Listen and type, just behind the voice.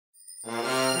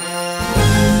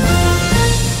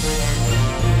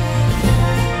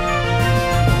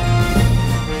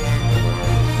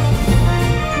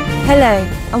Hello,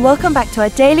 and welcome back to our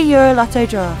daily EuroLotto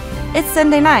draw. It's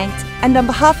Sunday night, and on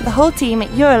behalf of the whole team at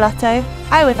EuroLotto,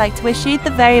 I would like to wish you the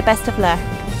very best of luck.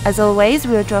 As always,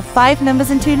 we will draw 5 numbers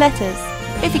and 2 letters.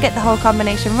 If you get the whole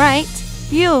combination right,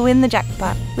 you will win the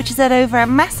jackpot, which is at over a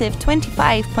massive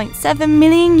 €25.7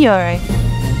 million.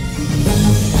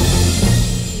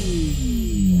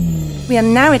 We are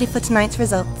now ready for tonight's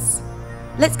results.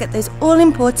 Let's get those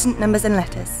all-important numbers and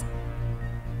letters.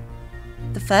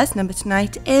 The first number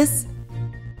tonight is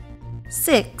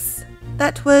 6.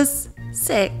 That was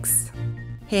 6.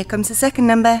 Here comes the second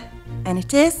number, and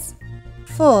it is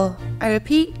 4. I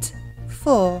repeat,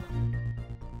 4.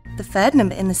 The third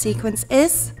number in the sequence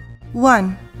is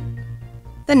 1.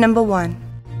 The number 1.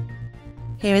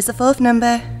 Here is the fourth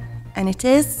number, and it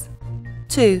is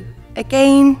 2.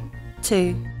 Again,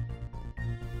 2.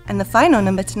 And the final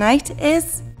number tonight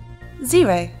is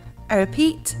 0. I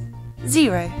repeat,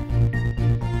 0.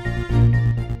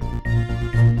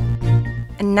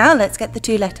 And now let's get the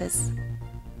 2 letters.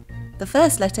 The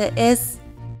first letter is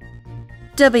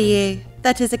W.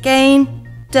 That is again,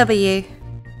 W.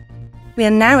 We are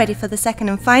now ready for the second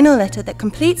and final letter that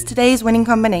completes today's winning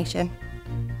combination.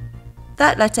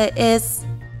 That letter is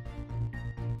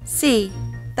C.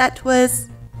 That was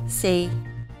C.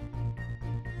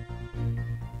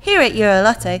 Here at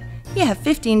EuroLotto, you have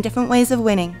 15 different ways of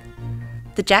winning.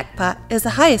 The jackpot is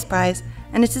the highest prize,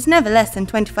 and it is never less than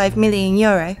 €25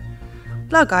 million.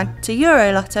 Log on to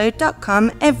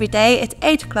EuroLotto.com every day at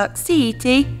 8 o'clock CET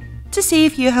to see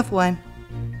if you have won.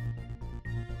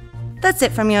 That's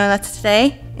it from EuroLotto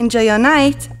today. Enjoy your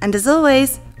night, and as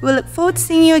always, we'll look forward to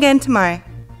seeing you again tomorrow.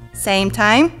 Same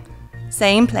time,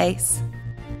 same place.